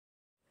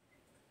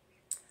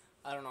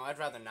I don't know. I'd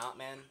rather not,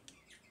 man.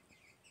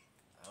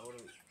 What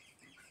do we...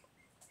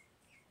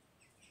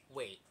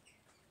 Wait.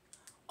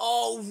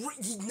 Oh,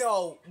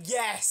 no.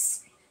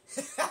 Yes.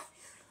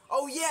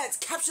 Oh, yeah. It's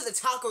Capture the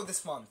Taco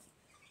this month.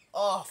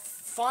 Oh,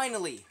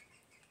 finally.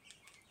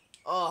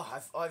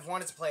 Oh, I've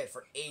wanted to play it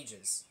for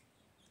ages.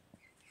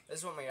 This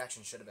is what my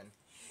reaction should have been.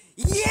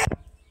 Yeah!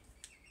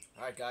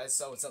 Alright, guys.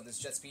 So, what's up? This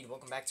is JetSpeed.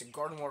 Welcome back to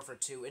Garden Warfare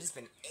 2. It has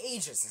been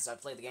ages since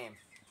I've played the game.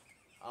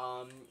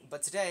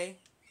 But today,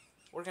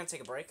 we're gonna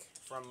take a break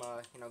from,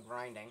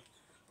 grinding.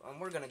 And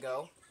we're gonna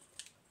go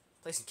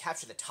play some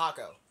Capture the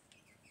Taco.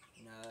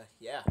 And,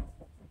 yeah.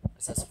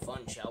 Let's have some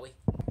fun, shall we?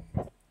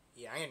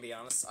 Yeah, I'm gonna be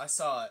honest. I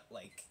saw,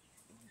 like,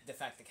 the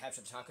fact that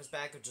Capture the Taco's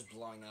back is just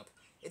blowing up.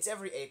 It's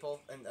every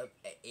April, and,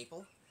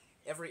 April?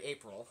 Every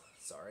April,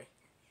 sorry.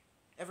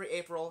 Every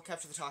April,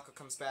 Capture the Taco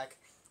comes back.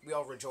 We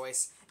all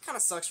rejoice. It kind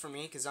of sucks for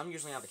me, because I'm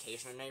usually on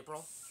vacation in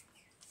April.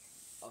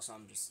 Also,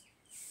 I'm just...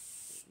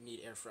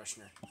 need air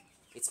freshener.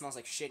 It smells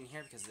like shit in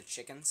here because of the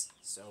chickens,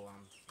 so,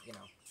 you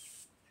know.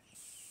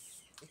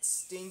 It's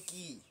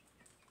stinky.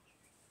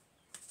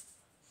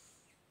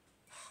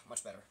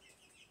 Much better.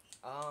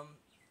 Oh,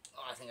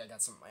 I think I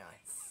got some in my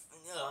eye.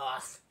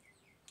 Ugh.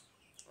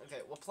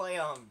 Okay, we'll play,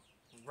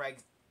 Reg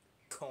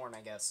Corn,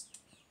 I guess.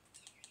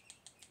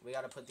 We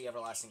gotta put the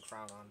Everlasting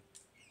Crown on.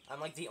 I'm,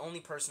 like, the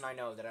only person I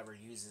know that ever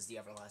uses the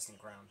Everlasting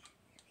Crown.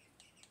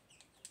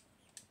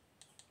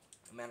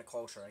 A man of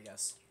culture, I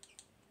guess.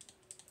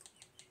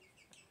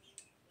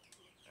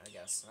 I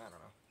don't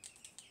know.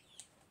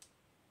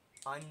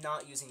 I'm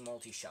not using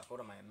multi-shuck. What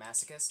am I, a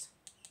masochist?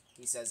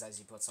 He says as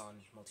he puts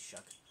on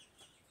multi-shuck.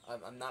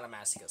 I'm not a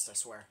masochist, I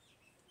swear.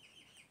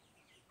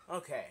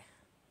 Okay.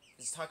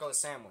 Is taco a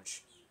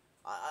sandwich?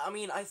 I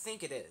mean, I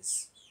think it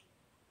is.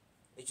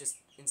 It just,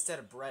 instead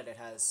of bread, it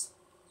has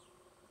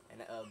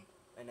an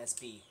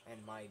SB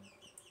and my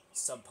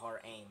subpar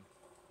aim.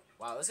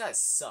 Wow, this guy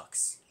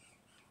sucks.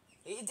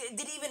 Did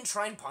he even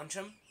try and punch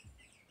him?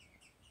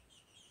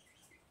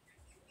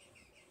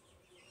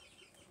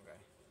 Okay.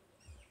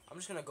 I'm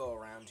just gonna go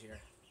around here.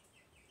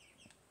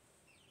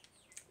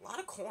 A lot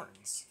of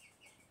corns.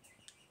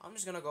 I'm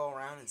just gonna go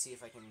around and see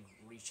if I can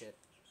reach it.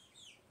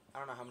 I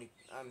don't know how many...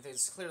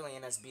 there's clearly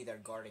an SB there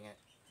guarding it.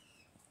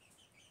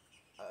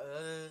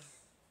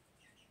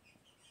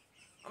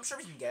 I'm sure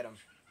we can get him.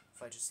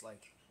 If I just,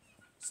 like,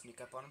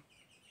 sneak up on him.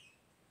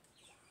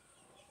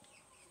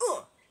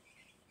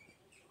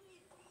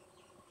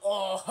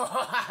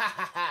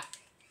 Oh!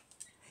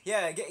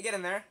 Yeah, get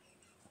in there.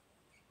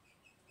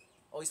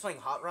 Oh, he's playing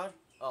Hot Rod?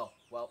 Oh,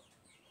 well.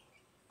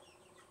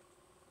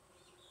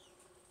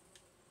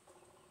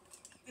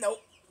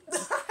 Nope.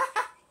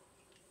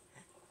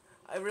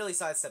 I really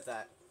sidestepped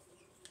that.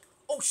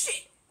 Oh,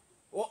 shit!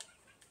 Whoa.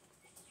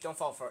 Don't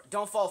fall for it.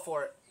 Don't fall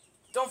for it.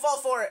 Don't fall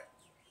for it!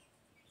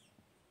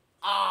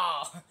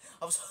 Ah!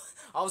 I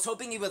was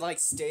hoping he would, like,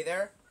 stay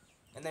there,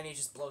 and then he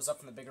just blows up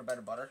from the bigger,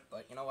 better butter.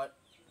 But you know what?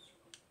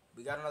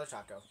 We got another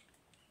taco.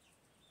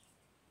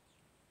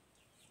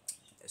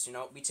 Yes, you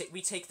know, we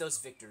take those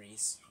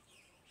victories.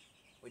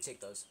 We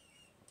take those.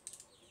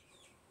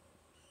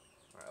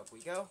 Alright, up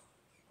we go.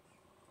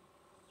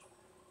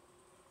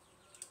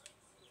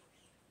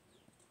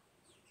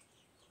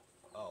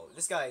 Oh,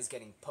 this guy is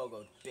getting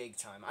pogoed big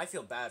time. I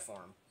feel bad for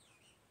him.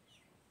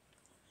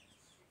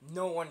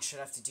 No one should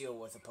have to deal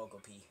with a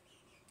Pogo P.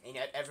 And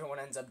yet everyone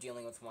ends up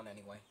dealing with one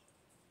anyway.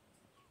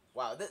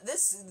 Wow,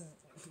 this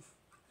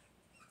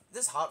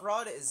Hot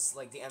Rod is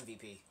like the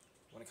MVP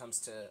when it comes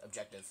to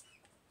objective.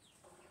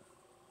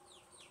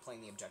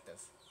 Playing the objective.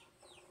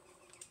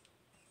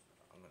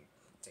 I'm gonna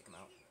take him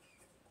out.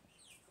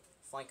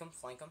 Flank him,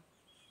 flank him.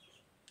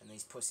 And then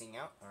he's pussying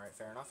out. Alright,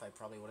 fair enough. I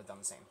probably would have done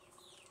the same.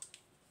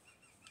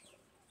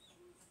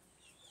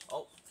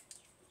 Oh.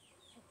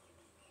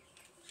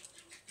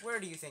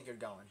 Where do you think you're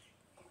going?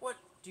 What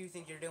do you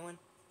think you're doing?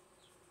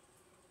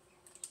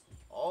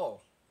 Oh.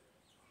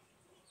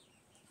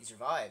 He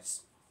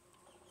survives.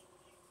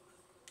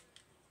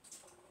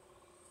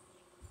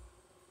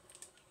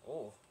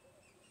 Oh.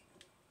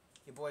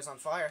 Your boy's on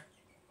fire.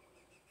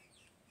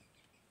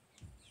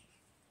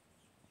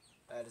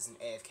 That is an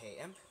AFK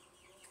imp.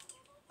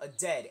 A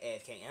dead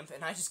AFK imp,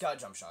 and I just got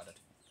jump-shotted.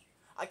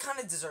 I kind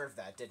of deserved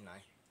that, didn't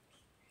I?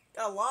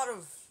 Got a lot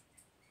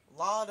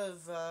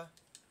of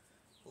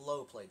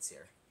low plates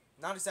here.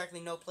 Not exactly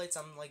no plates.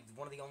 I'm like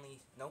one of the only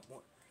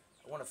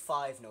one of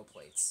 5 no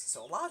plates.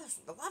 So a lot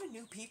of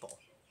new people.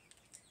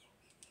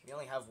 We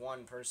only have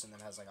one person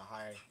that has like a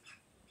high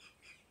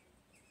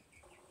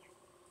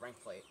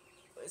rank plate.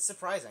 It's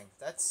surprising.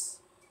 That's...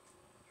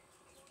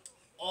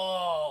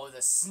 Oh,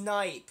 the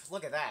snipe!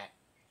 Look at that.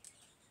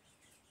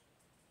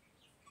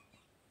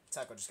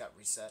 Taco just got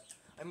reset.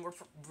 I mean,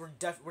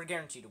 we're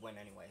guaranteed to win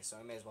anyway, so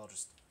I may as well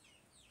just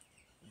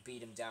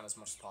beat him down as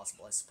much as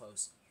possible, I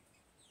suppose.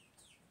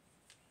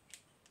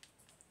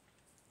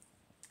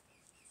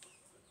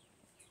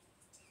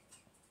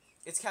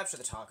 It's Capture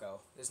the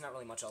Taco. There's not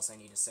really much else I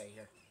need to say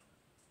here.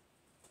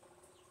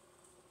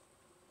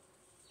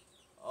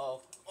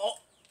 Oh. Oh!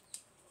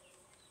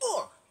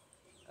 Oh!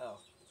 Oh.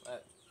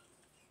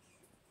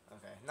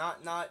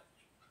 Not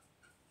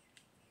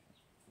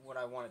what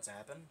I wanted to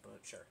happen, but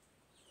sure.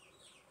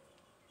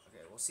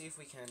 Okay, we'll see if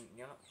we can,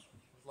 you know,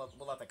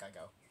 we'll let that guy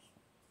go.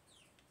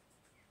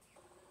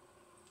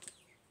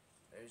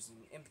 There's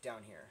an imp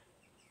down here.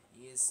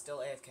 He is still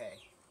AFK.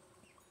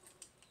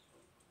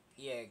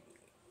 Yeah,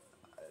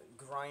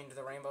 grind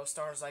the rainbow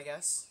stars, I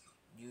guess.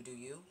 You do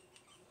you.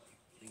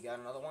 We got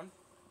another one.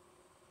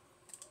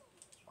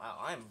 Wow,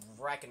 I'm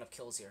racking up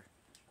kills here.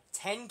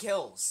 10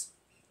 kills.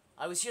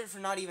 I was here for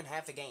not even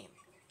half the game.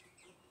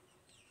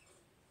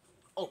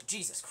 Oh,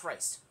 Jesus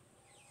Christ.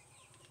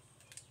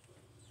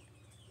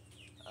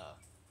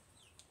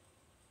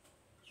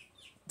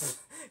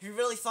 You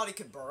really thought he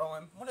could burrow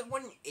him?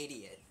 What an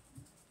idiot.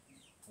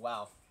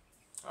 Wow.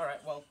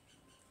 Alright, well.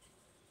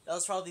 That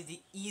was probably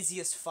the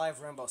easiest 5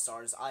 rainbow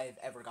stars I've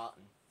ever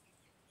gotten.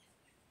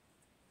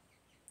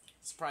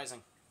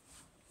 Surprising.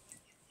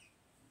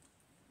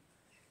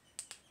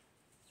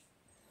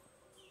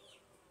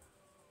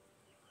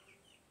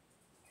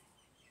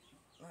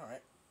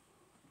 Alright.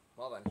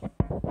 Well then.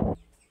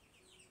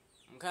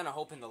 I'm kind of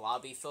hoping the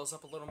lobby fills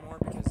up a little more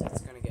because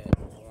it's going to get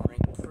boring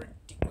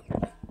pretty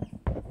quickly.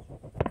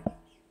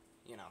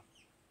 You know.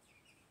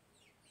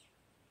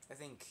 I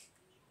think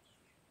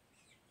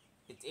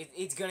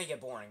it's going to get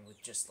boring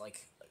with just,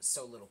 like,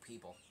 so little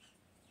people.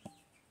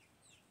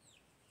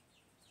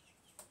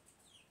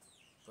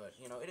 But,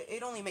 you know,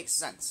 it only makes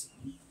sense.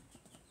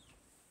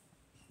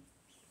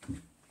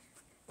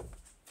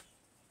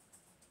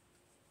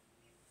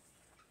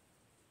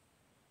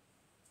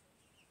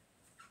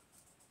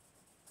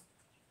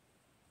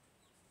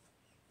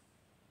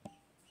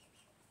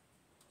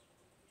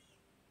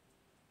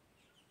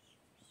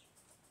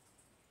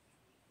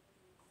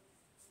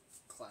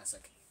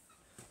 Classic.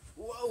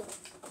 Whoa!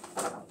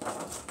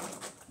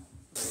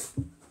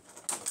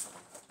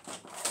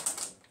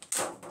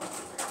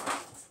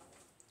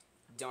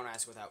 Don't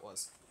ask what that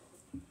was.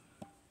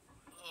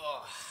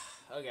 Ugh.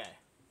 Okay.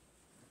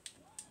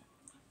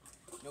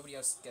 Nobody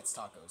else gets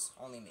tacos.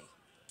 Only me.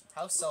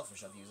 How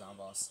selfish of you,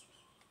 Zomboss.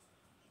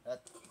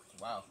 That...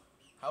 Wow.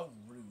 How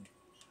rude.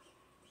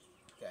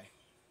 Okay.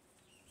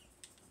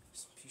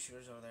 Some pea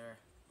shooters over there.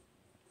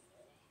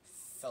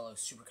 Fellow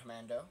Super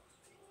Commando.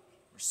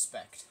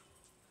 Respect.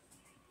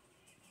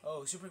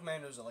 Oh, Super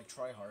Commandos are like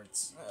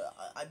tryhards.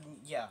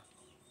 Yeah.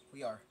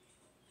 We are.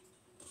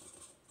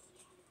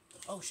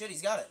 Oh shit,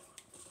 he's got it.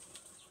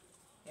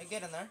 Yeah,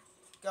 get in there.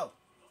 Go.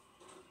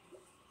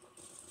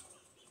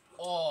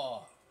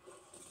 Oh.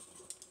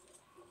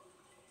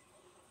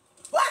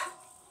 What?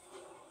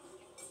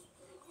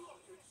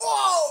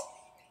 Oh!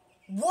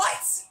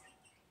 What?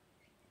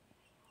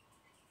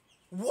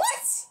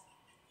 What?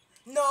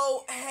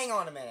 No, hang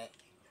on a minute.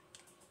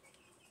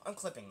 I'm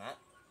clipping that.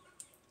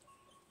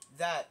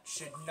 That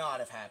should not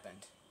have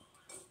happened.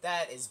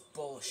 That is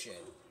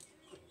bullshit.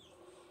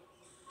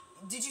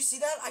 Did you see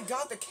that? I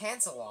got the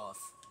cancel off,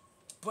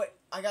 but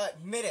I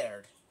got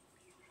mid-aired.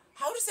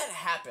 How does that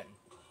happen?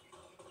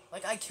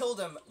 Like, I killed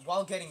him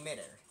while getting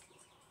mid-air.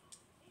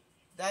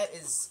 That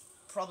is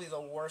probably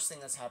the worst thing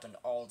that's happened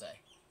all day.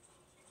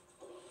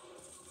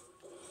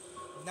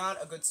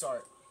 Not a good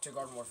start to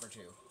Garden Warfare 2,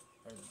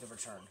 or The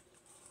Return.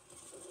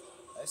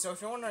 So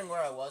if you're wondering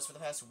where I was for the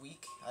past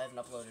week, I haven't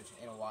uploaded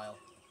in a while.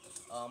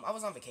 I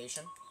was on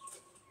vacation,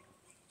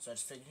 so I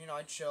just figured, you know,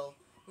 I'd chill.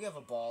 We have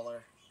a baller,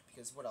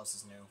 because what else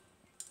is new?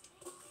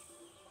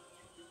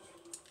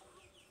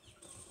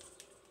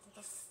 What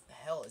the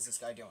hell is this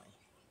guy doing?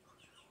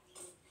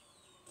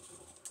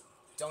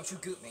 Don't you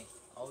goot me.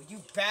 Oh,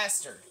 you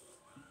bastard.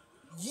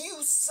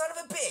 You son of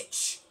a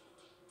bitch!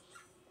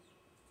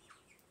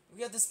 We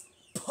got this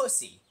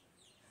pussy.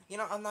 You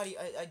know, I'm not,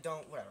 I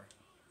don't, whatever.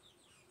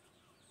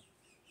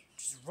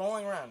 Just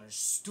rolling around in a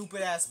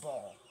stupid-ass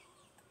ball.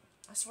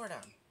 I swear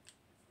down.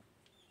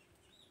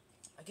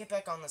 I get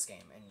back on this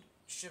game, and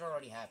shit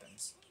already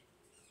happens.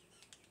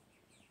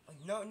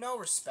 Like, no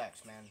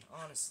respect, man.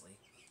 Honestly.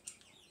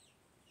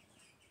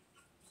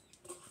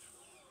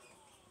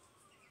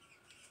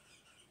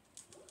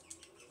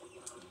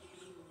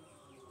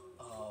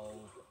 Oh.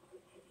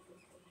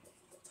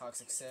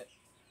 Toxic sit.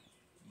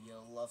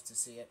 You'll love to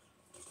see it.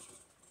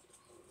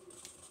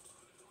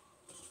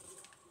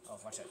 Oh,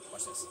 watch it.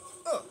 Watch this.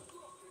 Oh!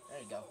 There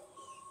you go.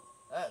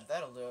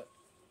 That'll do it.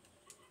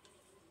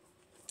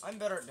 I'm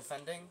better at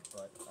defending,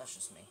 but that's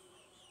just me.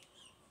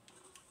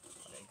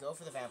 Okay, go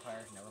for the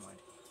vampire. Never mind.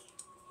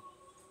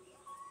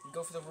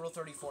 Go for the Rule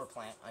 34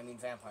 plant. I mean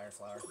vampire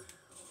flower.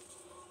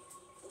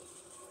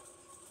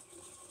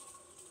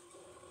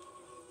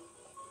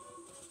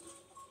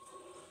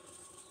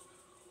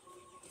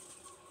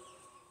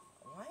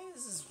 Why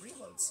is his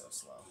reload so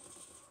slow?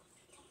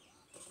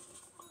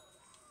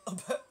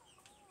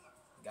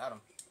 Got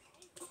him.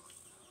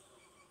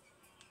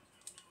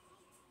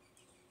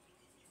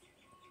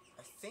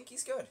 I think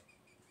he's good.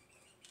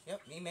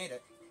 Yep, he made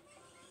it.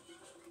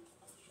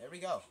 There we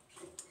go.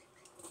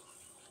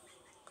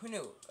 Who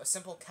knew? A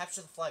simple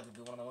capture the flag would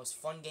be one of the most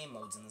fun game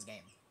modes in this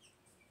game.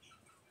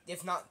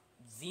 If not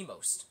the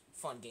most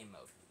fun game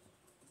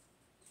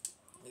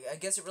mode. I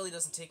guess it really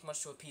doesn't take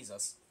much to appease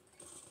us.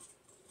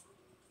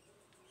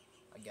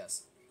 I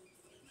guess.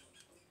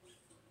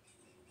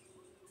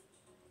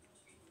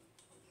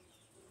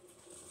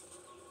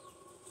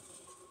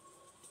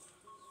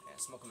 Yeah,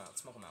 smoke him out,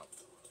 smoke him out.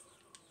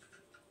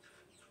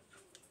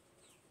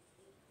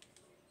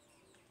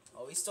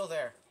 Oh, he's still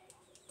there.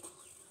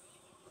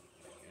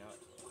 You know what?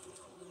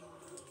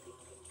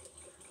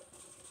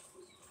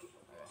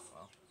 Okay,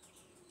 well.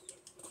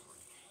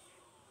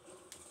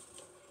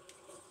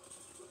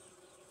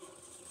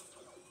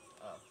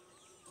 Oh.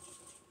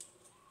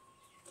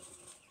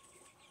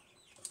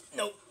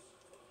 Nope.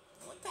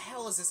 What the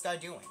hell is this guy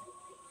doing?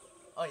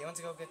 Oh, you want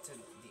to go get to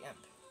the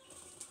imp.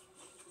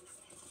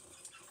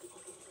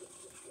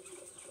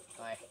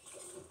 Bye.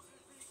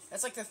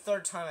 That's like the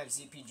third time I've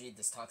ZPG'd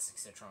this Toxic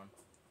Citron.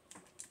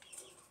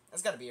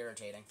 That's gotta be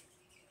irritating.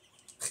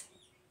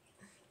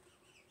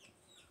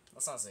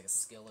 That sounds like a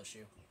skill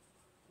issue.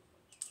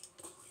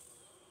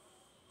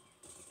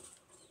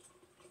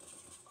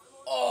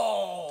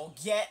 Oh,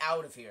 get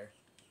out of here.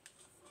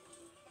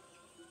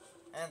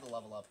 And the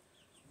level up.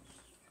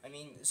 I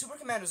mean, Super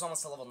Commander's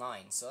almost to level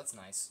 9, so that's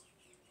nice.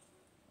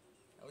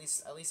 At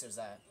least there's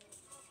that.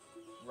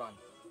 Run.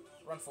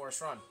 Run,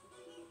 Forrest, run.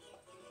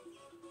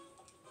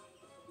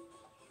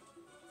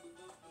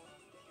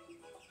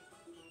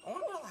 I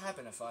wonder what'll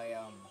happen if I,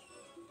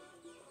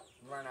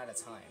 run out of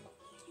time.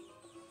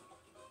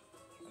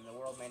 And the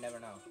world may never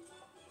know.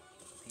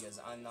 Because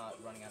I'm not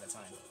running out of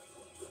time.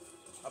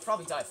 I'll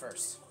probably die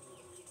first.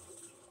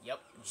 Yep.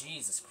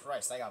 Jesus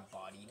Christ, I got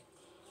bodied.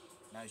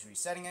 Now he's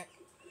resetting it.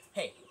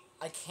 Hey,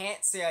 I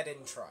can't say I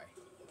didn't try.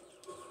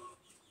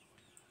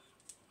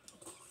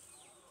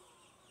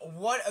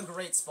 What a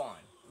great spawn.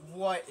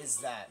 What is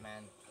that,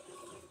 man?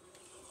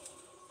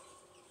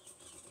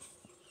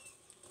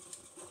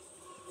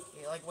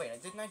 Yeah, like,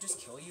 wait, didn't I just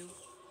kill you?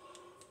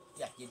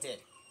 Yeah, you did.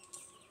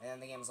 And then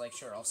the game was like,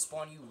 sure, I'll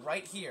spawn you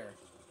right here.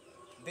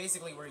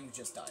 Basically where you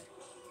just died.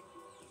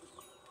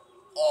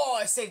 Oh,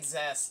 I saved his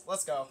ass.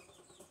 Let's go.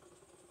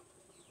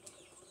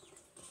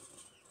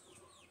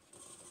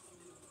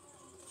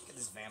 Get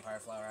this vampire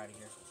flower out of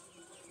here.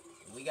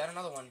 We got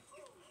another one.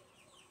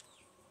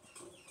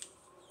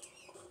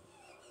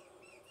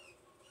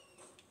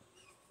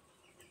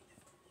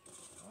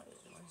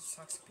 Why is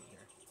Toxic Pete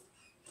here?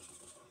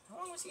 How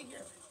long was he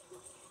here?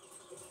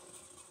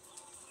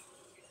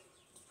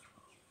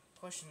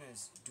 Question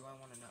is, do I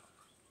want to know?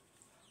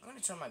 I'm gonna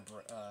turn my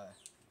there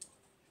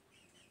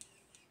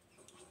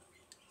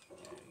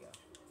we go.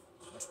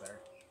 Much better.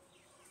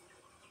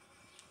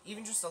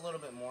 Even just a little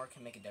bit more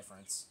can make a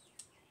difference.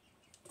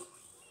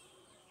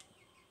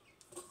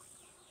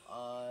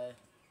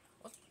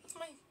 What's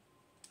my...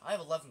 I have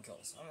 11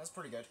 kills. I mean, that's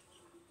pretty good.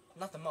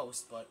 Not the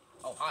most, but...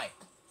 Oh, hi.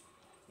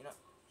 You know,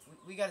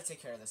 we gotta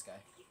take care of this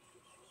guy.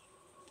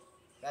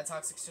 That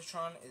Toxic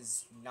Citron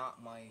is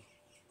not my...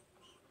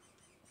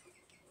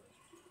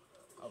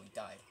 Oh, he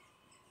died.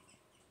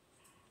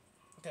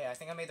 Okay, I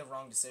think I made the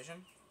wrong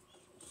decision.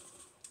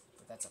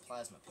 But that's a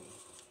Plasma Pea.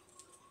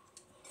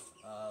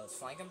 Let's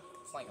flank him.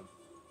 Flank him.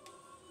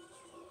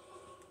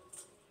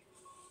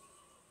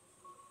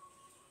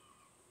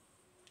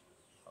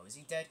 Oh, is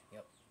he dead?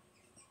 Yep.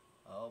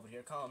 Oh, but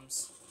here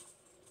comes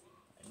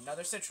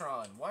another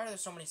Citron. Why are there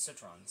so many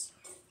Citrons?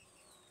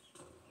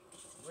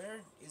 Where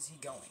is he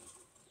going?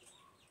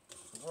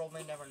 The world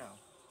may never know.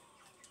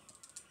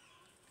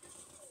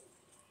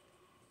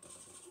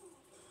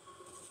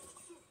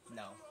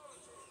 No.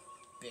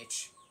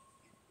 Bitch.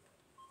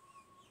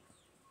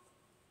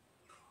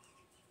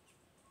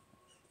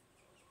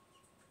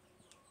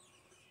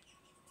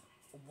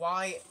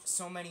 Why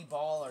so many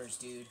ballers,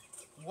 dude?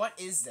 What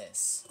is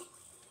this?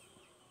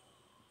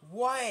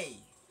 Why?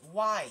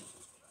 Why?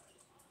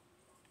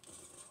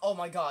 Oh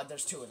my god,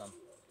 there's two of them.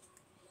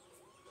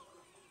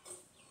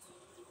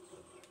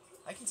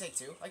 I can take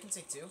two. I can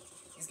take two.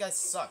 These guys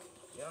suck.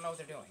 They don't know what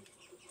they're doing.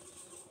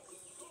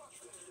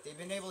 They've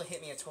been able to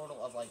hit me a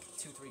total of like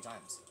 2-3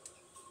 times.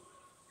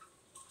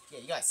 Yeah,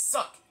 you guys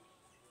suck!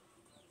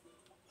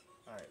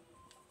 Alright.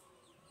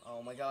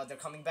 Oh my god, they're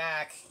coming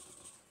back.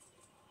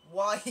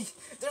 Why?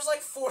 There's like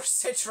 4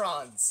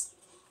 Citrons!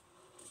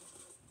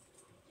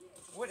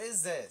 What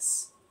is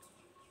this?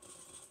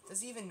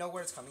 Does he even know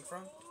where it's coming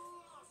from?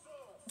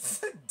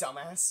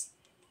 Dumbass.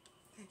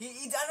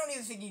 I don't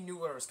even think he knew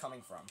where it was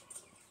coming from.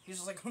 He's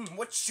just like,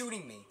 what's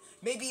shooting me?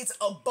 Maybe it's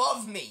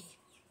above me!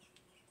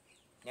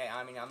 Yeah,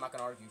 I mean, I'm not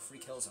gonna argue. Free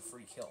kill is a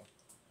free kill.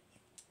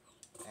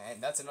 And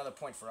that's another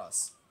point for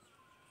us.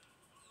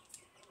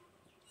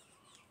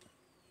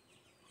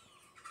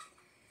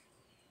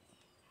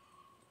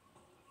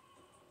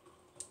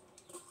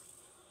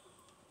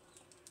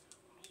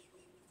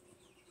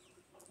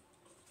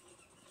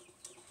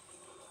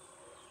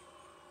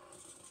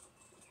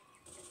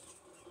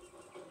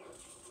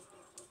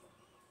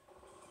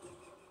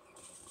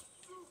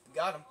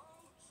 Got him.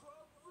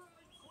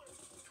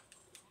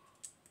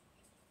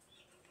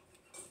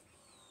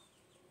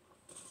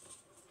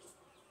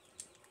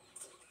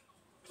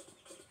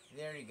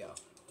 There you go.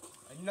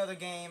 Another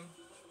game,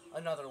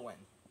 another win.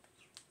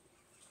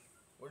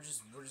 We're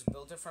just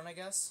built different, I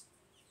guess.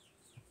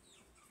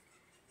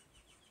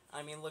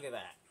 I mean, look at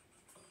that.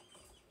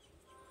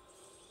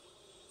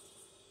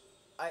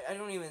 I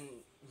don't even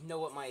know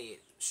what my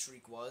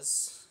streak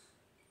was.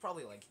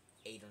 Probably like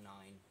 8 or 9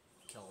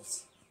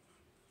 kills.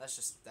 That's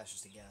just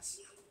a guess.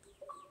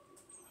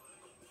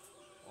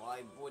 Well,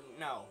 I wouldn't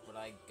know, but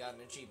I got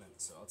an achievement,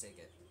 so I'll take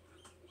it.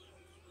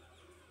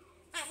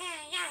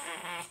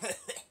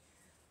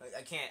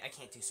 I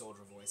can't do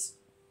soldier voice.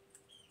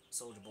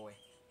 Soldier boy.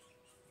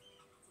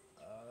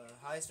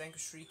 Highest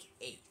vanquish streak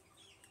 8.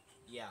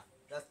 Yeah,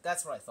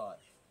 that's what I thought.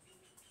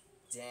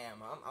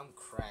 Damn, I'm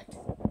cracked.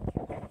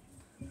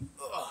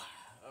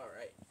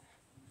 Alright.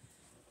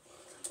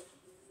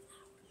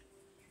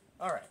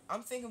 Alright,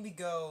 I'm thinking we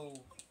go...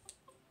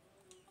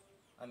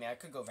 I mean, I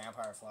could go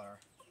Vampire Flower.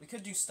 We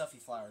could do Stuffy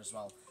Flower as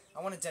well.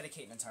 I want to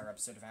dedicate an entire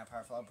episode to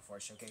Vampire Flower before I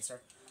showcase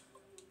her.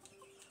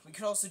 We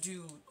could also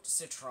do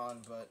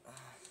Citron, but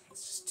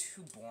it's just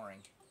too boring.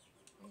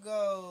 We'll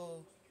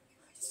go...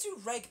 Let's do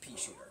Reg Pea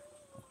Shooter.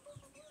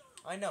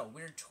 I know,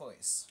 weird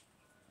choice.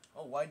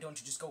 Oh, why don't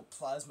you just go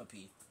Plasma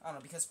Pea? I don't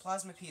know, because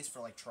Plasma Pea is for,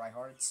 like,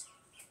 tryhards.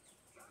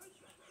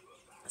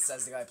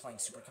 Says the guy playing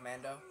Super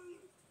Commando.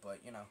 But,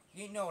 you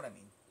know what I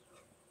mean.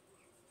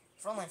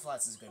 Frontline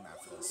Flats is a good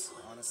map for this,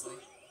 honestly.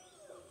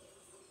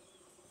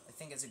 I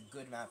think it's a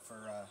good map for,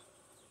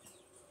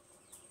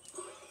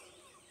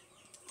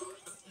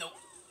 Nope.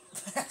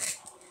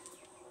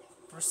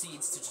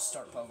 Proceeds to just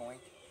start pogoing.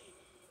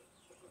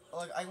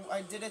 Like,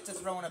 I did it to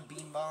throw in a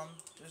beam bomb.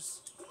 There's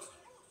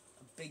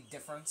a big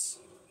difference.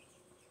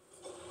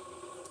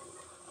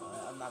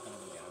 I'm not gonna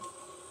go get him.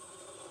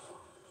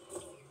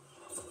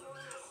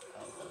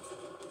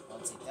 I'll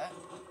take that.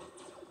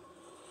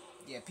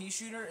 Yeah, Pea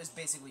Shooter is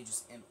basically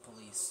just Imp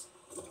Police.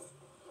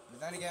 But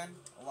then again,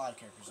 a lot of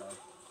characters are.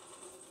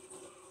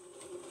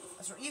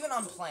 I swear, even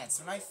on plants,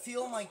 when I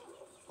feel my,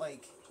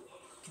 like,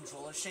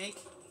 controller shake,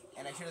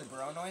 and I hear the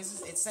burrow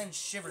noises, it sends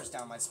shivers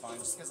down my spine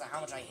just because of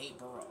how much I hate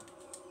burrow.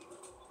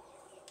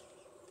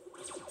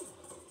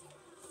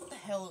 What the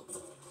hell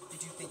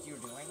did you think you were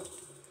doing?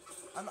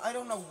 I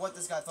don't know what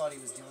this guy thought he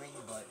was doing,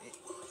 but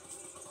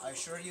I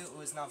assure you it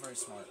was not very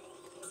smart.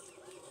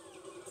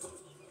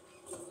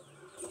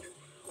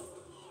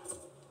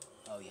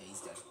 Oh yeah,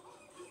 he's dead.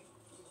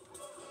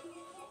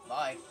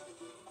 Bye.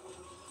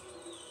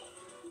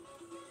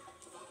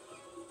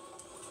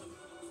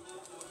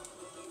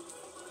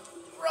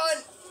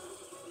 Run!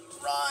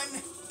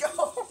 Run!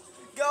 Go!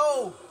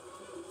 Go!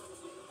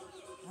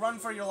 Run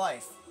for your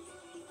life.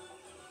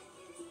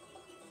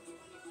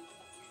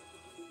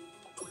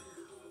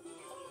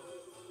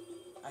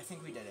 I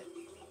think we did it.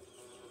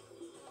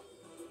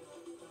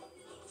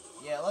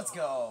 Yeah, let's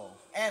go.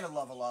 And a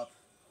level up.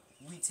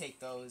 We take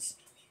those.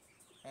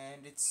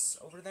 And it's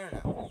over there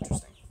now.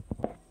 Interesting.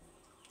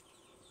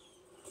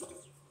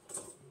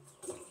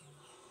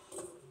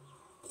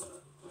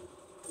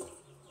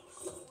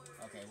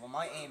 Okay, well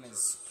my aim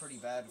is pretty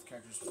bad with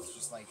characters with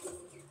just like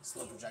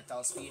slow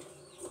projectile speed.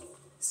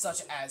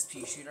 Such as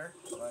Pea Shooter,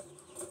 but...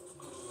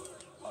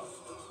 Oh,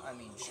 I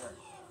mean, sure.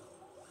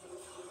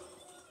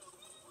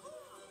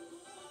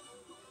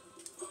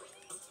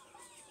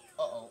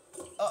 Uh-oh.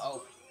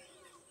 Uh-oh.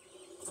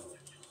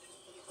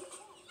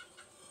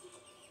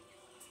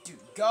 Dude,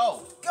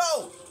 go!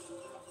 Go!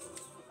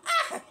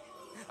 Ah!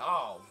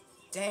 Oh,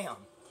 damn.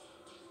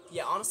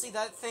 Yeah, honestly,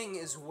 that thing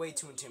is way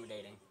too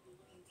intimidating.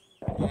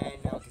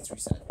 And now it gets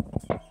reset.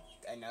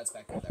 And now it's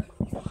back over there.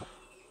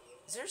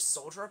 Is there a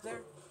soldier up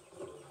there?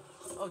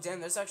 Oh, damn,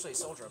 there's actually a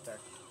soldier up there.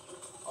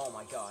 Oh,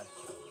 my God.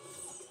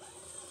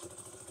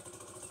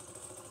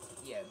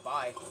 Yeah,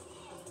 bye.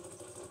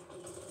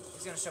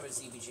 He's gonna shove his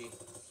ZBG.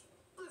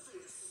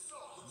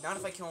 Not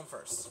if I kill him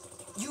first.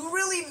 You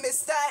really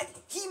missed that?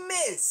 He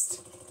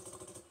missed!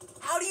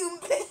 How do you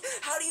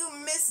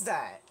miss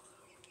that?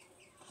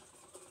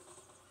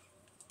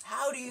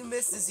 How do you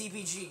miss the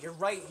ZBG? You're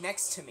right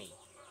next to me.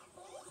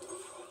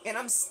 And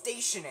I'm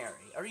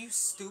stationary. Are you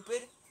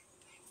stupid?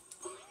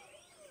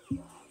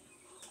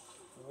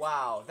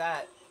 Wow,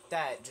 that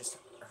just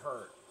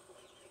hurt.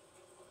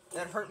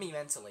 That hurt me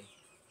mentally.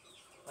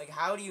 Like,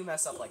 how do you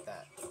mess up like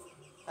that?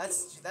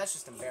 That's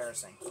just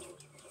embarrassing.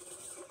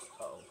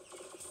 Uh-oh.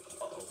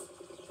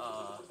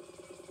 Uh-oh.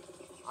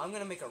 I'm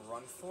gonna make a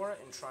run for it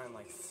and try and,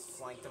 like,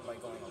 flank them by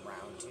going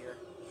around here.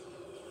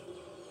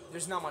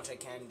 There's not much I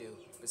can do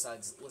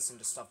besides listen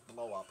to stuff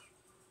blow up.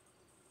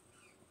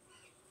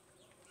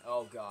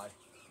 Oh, God.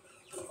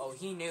 Oh,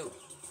 he knew.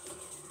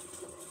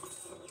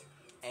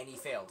 And he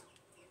failed.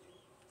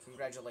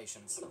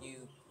 Congratulations.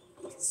 You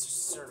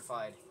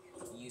certified.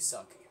 You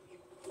suck.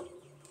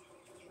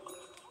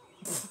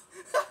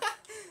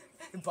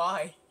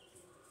 Bye.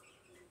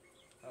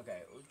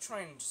 Okay, we'll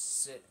try and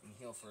just sit and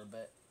heal for a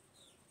bit.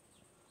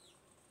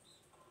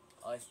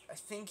 I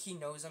think he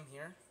knows I'm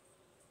here.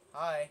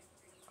 Hi.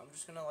 I'm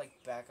just gonna, like,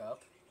 back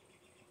up.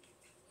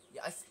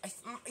 Yeah,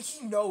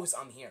 he knows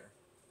I'm here.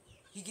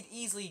 He could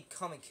easily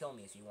come and kill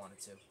me if he wanted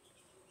to.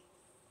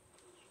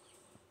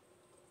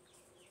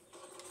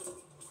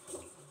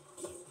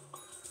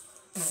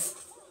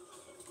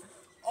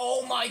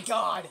 Oh my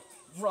god!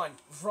 Run,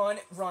 run,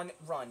 run,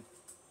 run.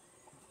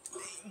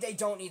 They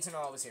don't need to know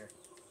I was here.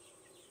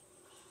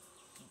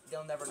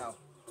 They'll never know.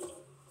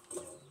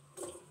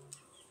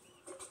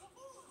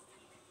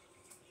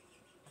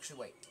 Actually,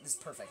 wait. This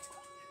is perfect.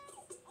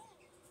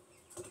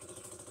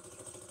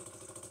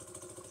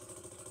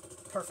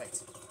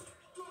 Perfect.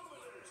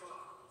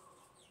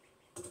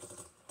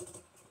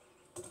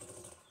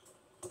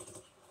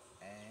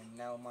 And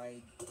now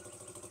my...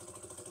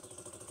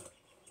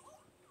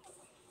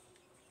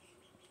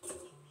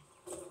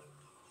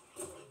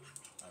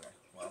 Okay,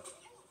 well.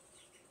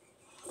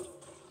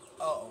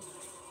 Uh-oh.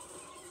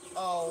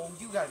 Oh,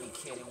 you gotta be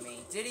kidding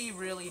me. Did he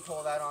really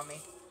pull that on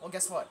me? Well,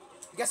 guess what?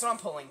 Guess what I'm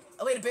pulling?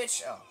 A later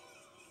bitch! Oh.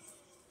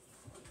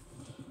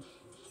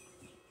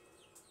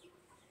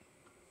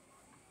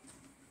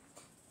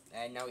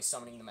 And now he's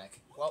summoning the mech.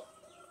 Well.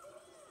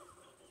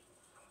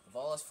 If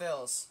all else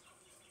fails,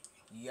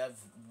 you have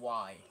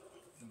Y.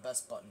 The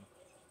best button.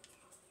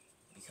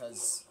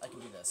 Because I can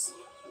do this.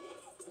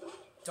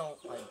 Don't.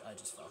 I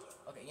just fell.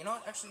 Okay, you know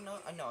what? Actually, no.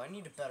 I know. I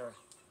need a better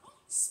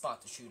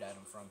spot to shoot at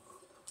him from.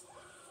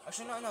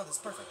 Actually, no. This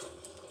is perfect.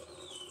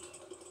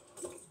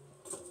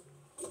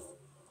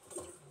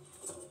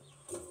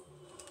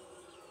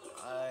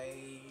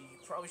 I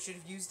probably should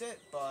have used it,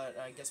 but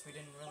I guess we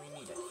didn't really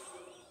need it.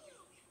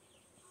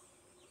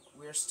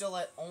 We are still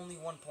at only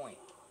 1 point,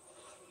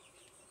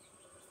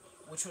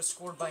 which was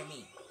scored by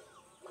me.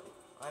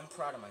 I'm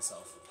proud of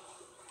myself.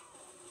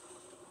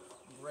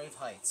 Grave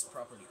Heights,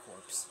 Property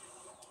Corpse.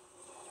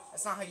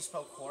 That's not how you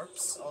spell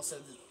corpse. Also,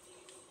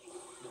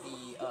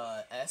 the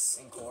S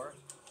in core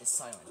is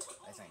silent,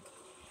 I think.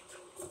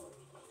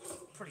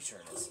 Pretty sure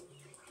it is.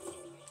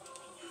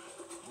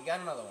 We got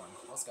another one.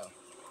 Let's go.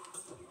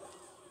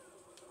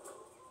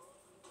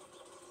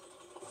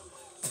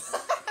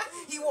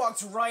 He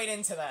walked right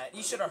into that.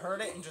 You should have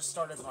heard it and just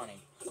started running.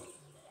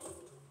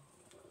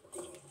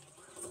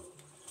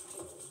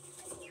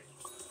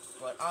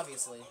 But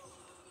obviously,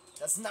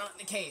 that's not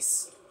the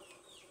case.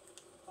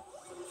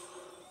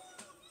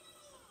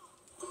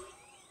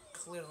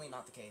 Clearly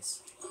not the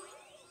case.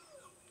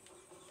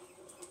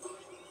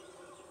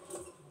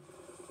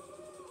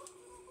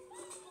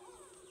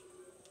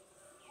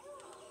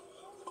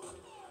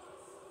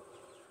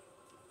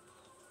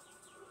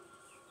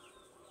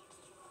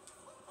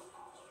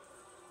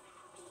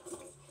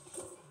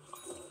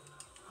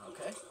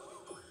 Okay.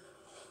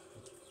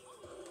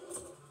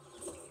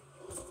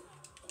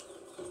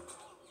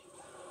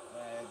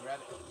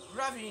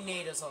 Gravity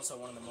Nade is also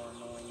one of the more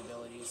annoying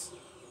abilities.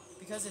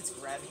 Because it's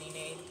Gravity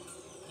Nade,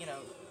 you know,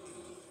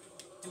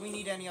 do we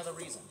need any other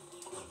reason?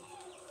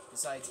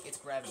 Besides, it's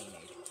Gravity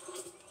Nade.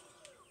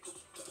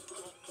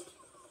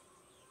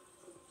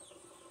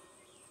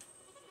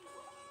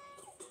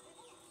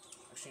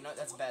 Actually, no,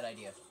 that's a bad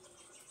idea.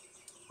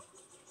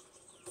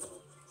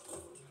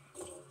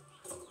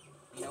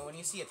 You know, when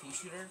you see a pea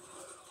shooter,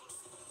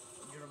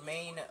 your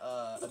main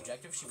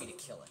objective should be to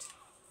kill it.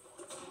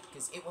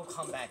 Because it will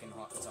come back and to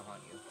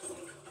haunt you.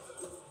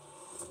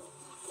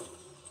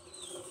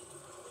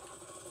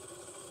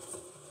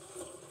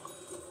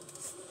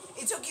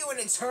 It took you an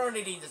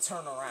eternity to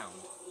turn around.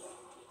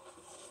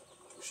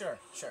 Sure.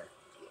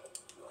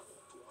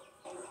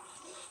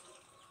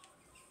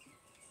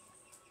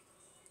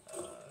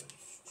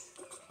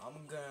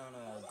 I'm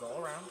gonna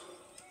go around.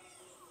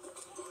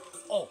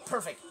 Oh,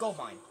 perfect. Gold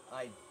mine.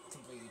 I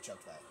completely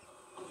choked that.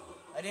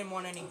 I didn't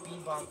want any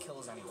beam bomb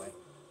kills anyway.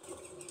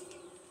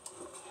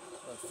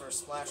 Look, for a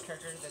splash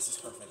character, this is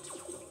perfect.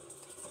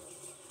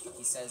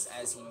 He says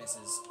as he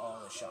misses all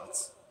the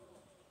shots.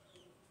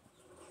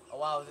 Oh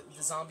wow,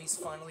 the zombies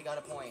finally got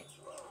a point.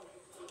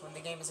 When the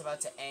game is about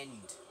to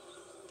end.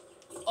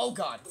 Oh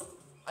god!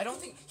 I don't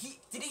think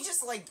did he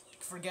just like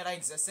forget I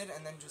existed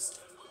and then just...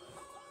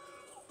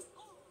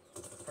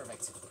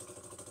 Perfect.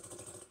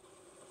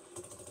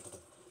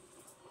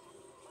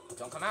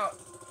 Don't come out.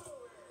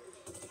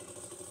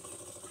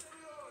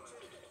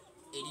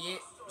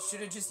 Idiot.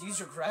 Should have just used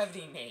your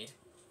Gravity Nade.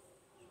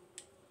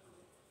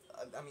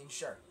 I mean,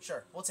 sure.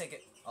 We'll take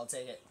it. I'll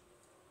take it.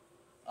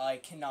 I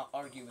cannot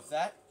argue with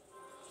that.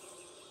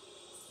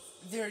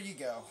 There you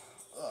go.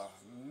 Oh,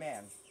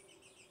 man.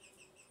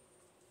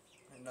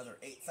 Another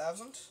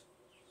 8,000.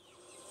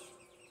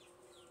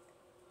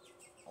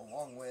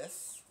 Along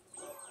with...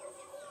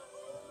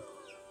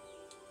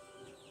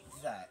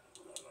 that.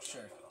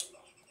 Sure.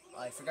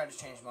 I forgot to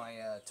change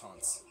my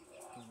taunts.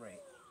 Great.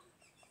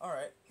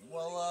 Alright,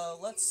 well,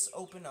 let's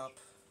open up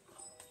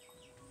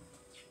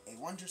a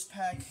Wonders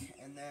Pack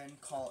and then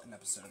call it an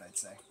episode, I'd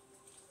say.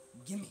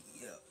 Gimme,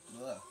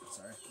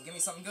 sorry. Give me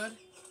something good?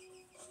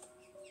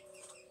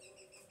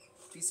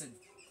 Piece of...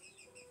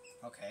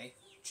 Okay,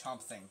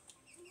 chomp thing.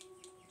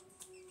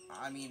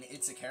 I mean,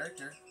 it's a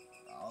character.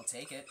 I'll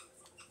take it.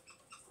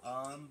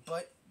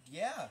 But,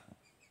 yeah.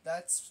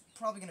 That's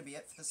probably gonna be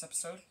it for this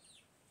episode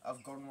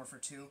of Garden Warfare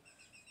 2.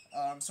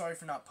 Sorry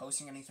for not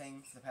posting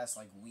anything for the past,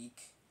 like,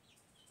 week.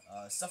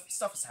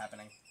 Stuff was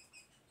happening.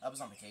 I was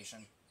on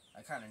vacation.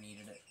 I kind of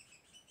needed it.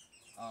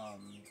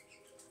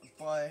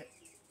 But,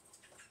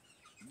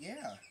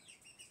 yeah.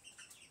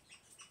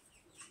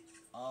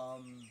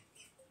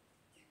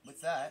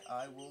 With that,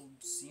 I will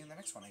see you in the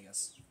next one, I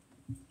guess.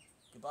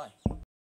 Goodbye.